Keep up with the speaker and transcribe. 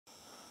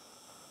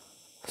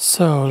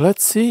So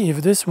let's see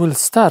if this will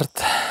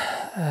start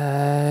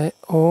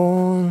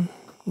on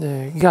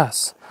the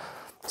gas.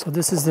 So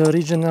this is the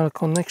original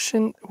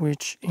connection,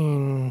 which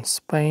in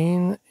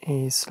Spain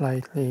is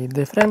slightly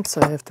different.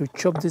 So I have to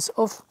chop this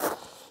off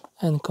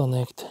and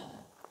connect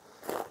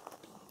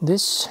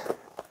this.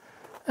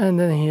 And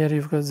then here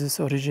you've got this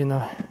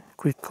original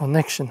quick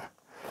connection.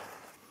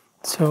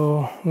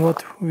 So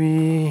what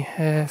we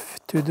have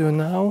to do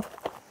now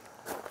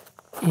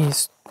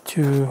is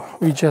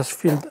we just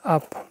filled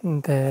up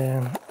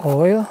the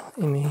oil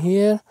in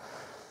here.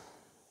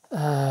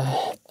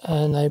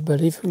 And I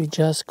believe we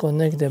just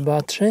connect the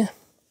battery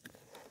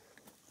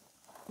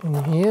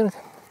in here,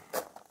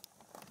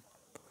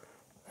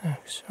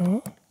 like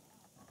so.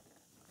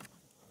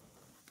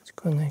 It's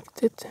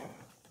connected.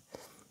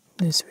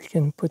 This we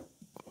can put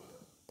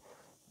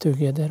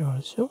together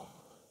also.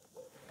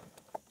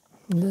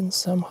 And then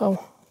somehow,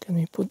 can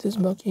we put this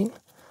back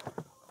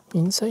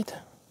inside?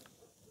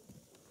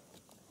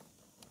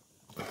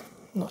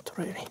 Not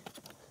really.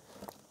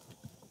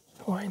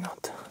 Why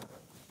not?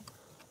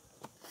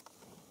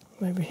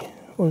 Maybe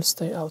we'll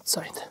stay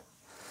outside.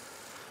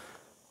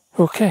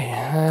 Okay,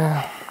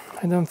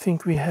 I don't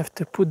think we have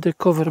to put the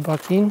cover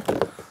back in.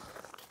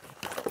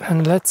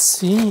 And let's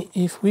see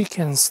if we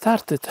can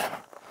start it.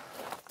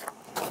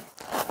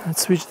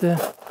 Let's switch the...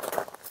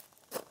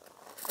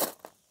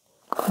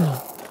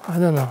 No, I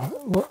don't know.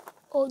 What?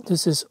 Oh,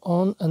 this is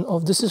on and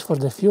off. This is for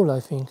the fuel, I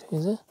think,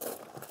 is it?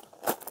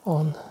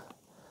 On.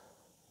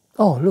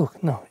 Oh,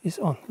 look, no, it's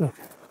on, look.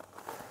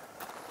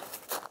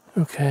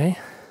 Okay.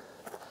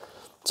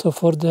 So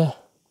for the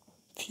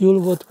fuel,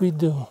 what we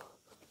do?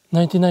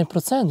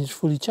 99% is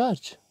fully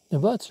charged, the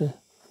battery.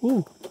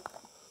 Ooh,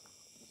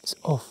 it's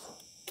off.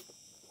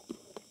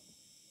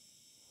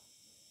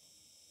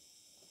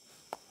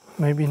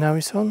 Maybe now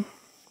it's on.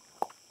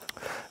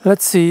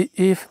 Let's see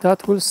if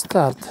that will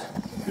start.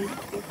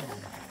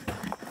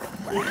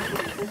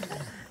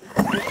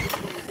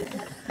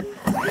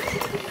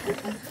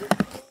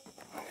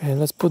 Okay,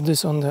 let's put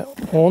this on the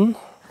on.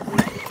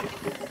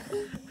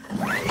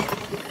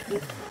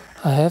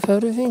 I have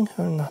everything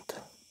or not?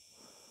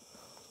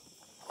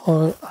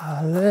 Or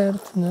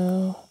alert,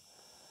 no.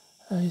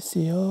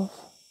 IC off.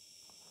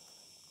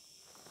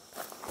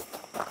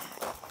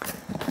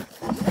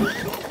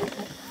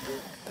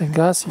 The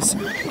gas is...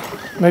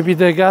 Maybe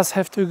the gas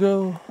have to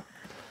go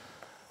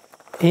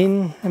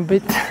in a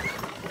bit.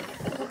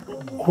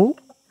 Oh.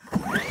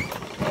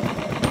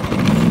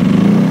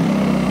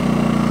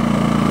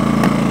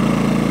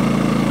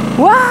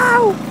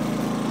 Wow!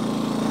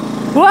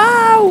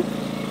 Wow!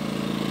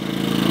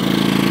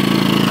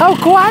 How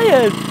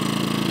quiet!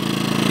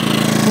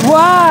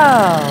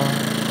 Wow!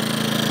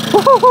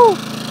 Woohoo!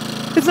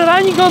 It's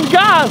running on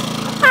gas!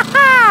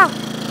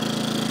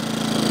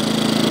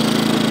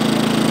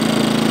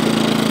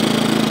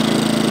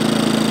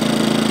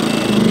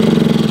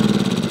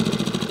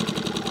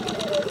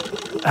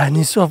 And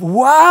it's off.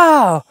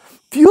 Wow!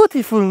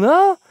 Beautiful,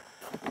 no?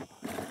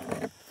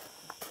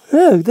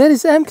 Look, that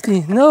is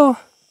empty. No,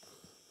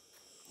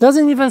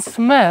 doesn't even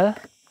smell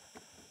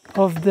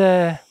of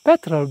the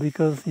petrol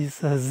because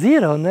it's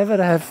zero,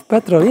 never have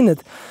petrol in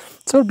it.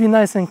 So it'll be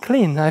nice and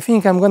clean. I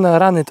think I'm gonna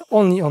run it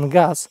only on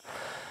gas.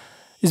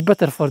 It's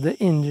better for the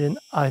engine,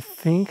 I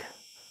think.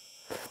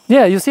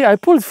 Yeah, you see, I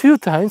pulled few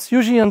times.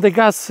 Usually on the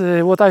gas,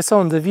 what I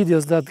saw in the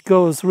videos, that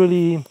goes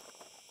really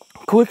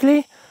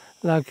quickly,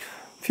 like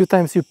few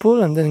times you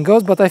pull and then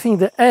goes, but I think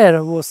the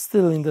air was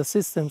still in the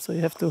system, so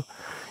you have to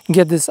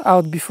get this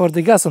out before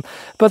the gas on.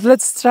 But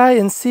let's try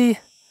and see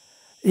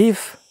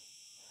if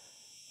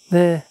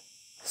the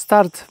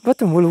start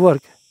button will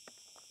work.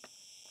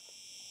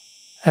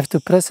 Have to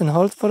press and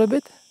hold for a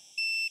bit.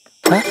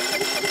 Huh?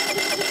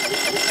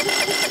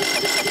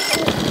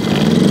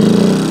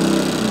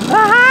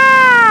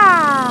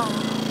 Aha!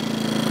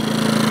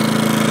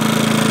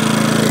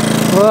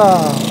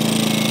 Wow!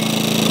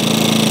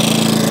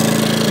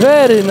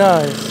 Very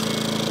nice!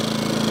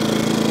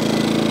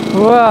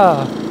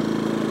 Wow!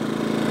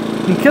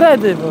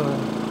 Incredible!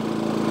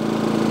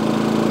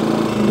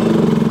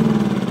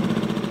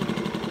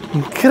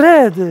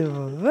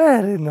 Incredible!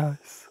 Very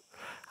nice!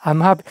 I'm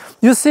happy.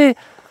 You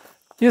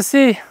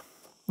see,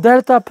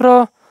 Delta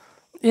Pro,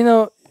 you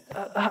know,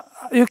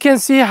 you can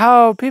see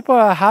how people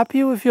are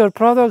happy with your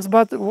products,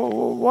 but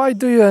why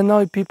do you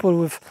annoy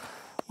people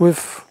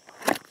with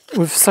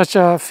such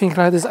a thing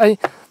like this?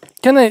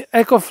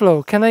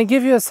 Ecoflow, can I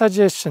give you a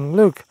suggestion?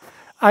 Look,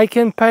 I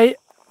can pay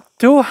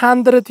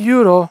 200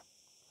 euro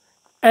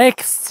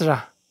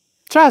extra.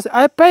 Trust,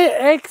 I pay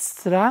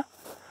extra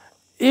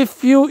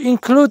if you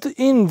include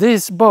in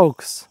this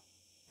box.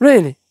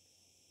 Really.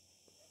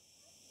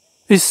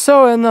 It's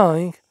so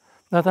annoying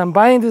that I'm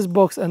buying this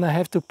box and I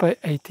have to pay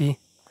 80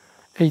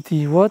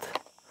 what?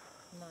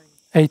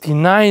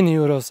 89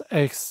 euros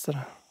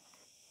extra.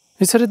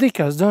 It's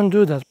ridiculous. Don't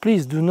do that.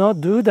 Please do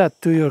not do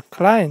that to your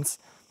clients.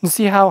 You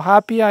see how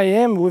happy I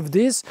am with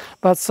this,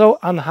 but so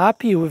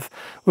unhappy with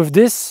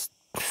this,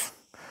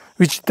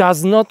 which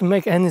does not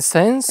make any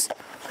sense.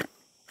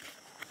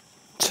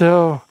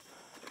 So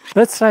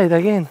Let's try it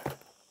again.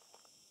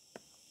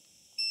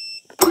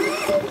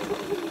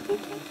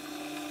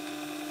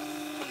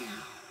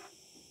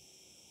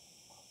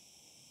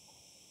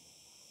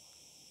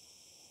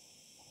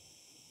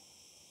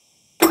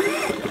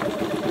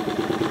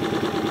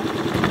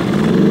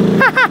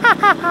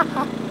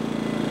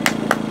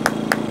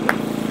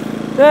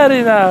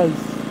 Very nice.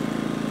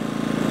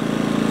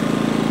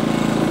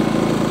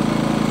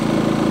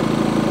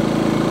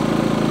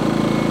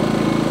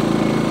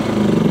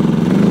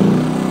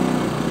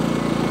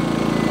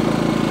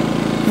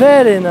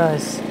 Very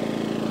nice.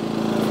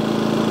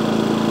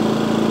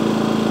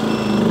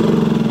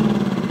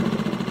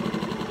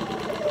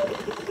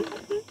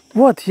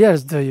 What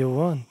else do you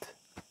want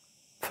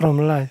from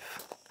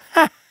life?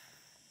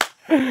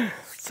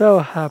 So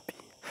happy.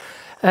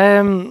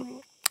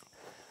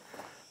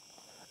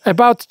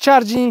 About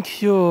charging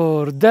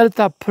your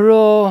Delta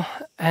Pro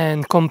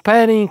and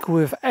comparing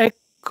with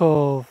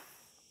Ecoflow?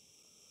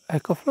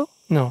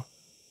 No.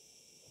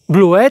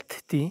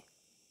 Bluetti.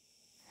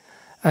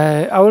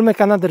 I will make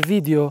another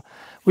video.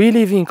 We're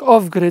living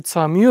off-grid,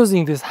 so I'm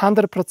using this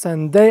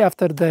 100% day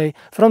after day,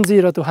 from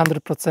 0 to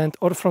 100%,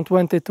 or from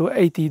 20 to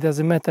 80,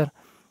 doesn't matter.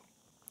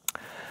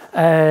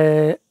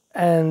 And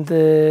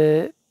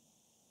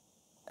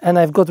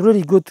I've got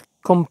really good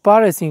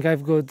comparison.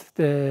 I've got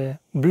the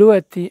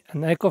Bluetti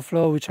and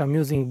Ecoflow, which I'm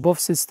using both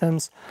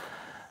systems.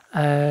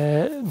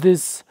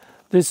 This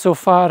so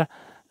far,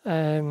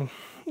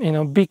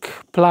 big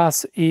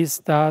plus is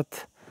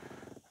that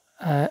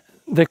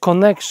the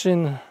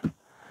connection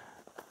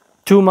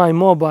to my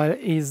mobile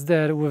is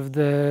there. With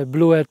the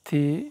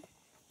Bluetti,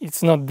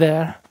 it's not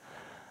there.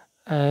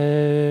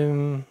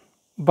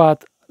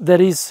 But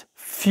there is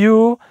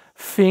few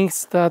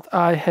things that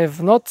I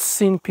have not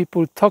seen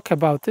people talk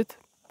about it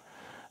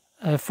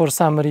for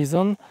some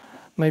reason.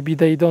 Maybe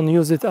they don't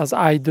use it as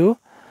I do.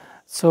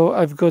 So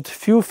I've got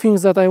few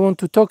things that I want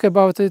to talk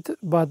about it,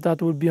 but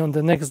that will be on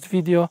the next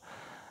video.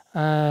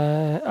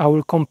 I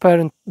will compare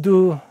and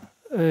do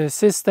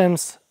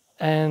systems,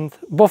 and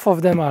both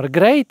of them are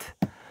great.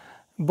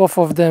 Both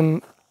of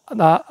them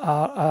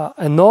are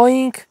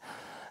annoying.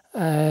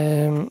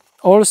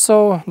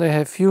 Also, they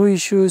have few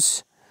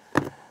issues.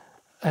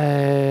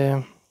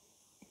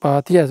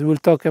 But yes, we'll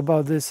talk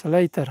about this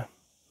later.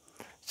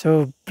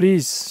 So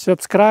please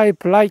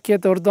subscribe, like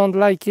it or don't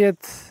like it,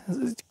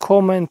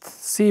 comment,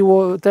 see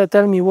what,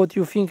 tell me what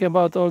you think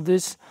about all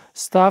this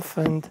stuff,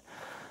 and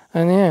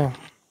yeah,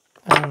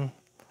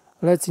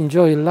 let's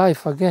enjoy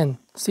life again.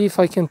 See if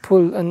I can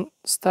pull and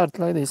start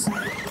like this.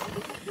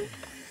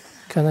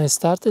 Can I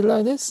start it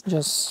like this?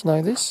 Just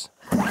like this?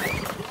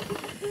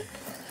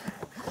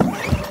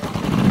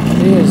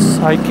 Yes,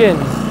 I can.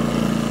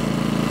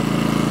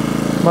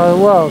 But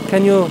wow,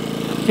 can you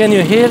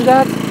hear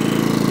that?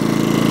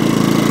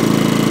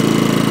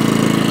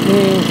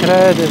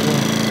 Incredible.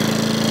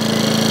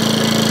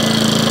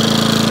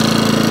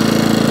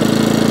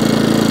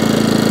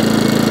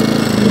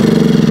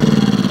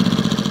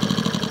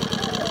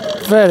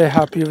 Very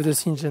happy with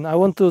this engine. I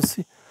want to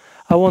see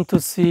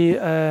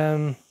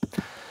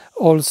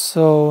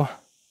also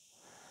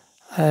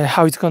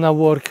how it's gonna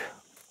work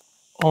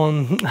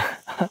on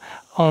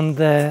on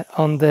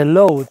the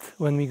load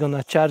when we're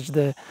gonna charge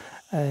the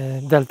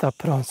Delta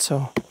Pro.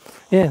 So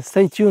yeah,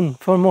 stay tuned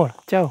for more.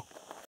 Ciao.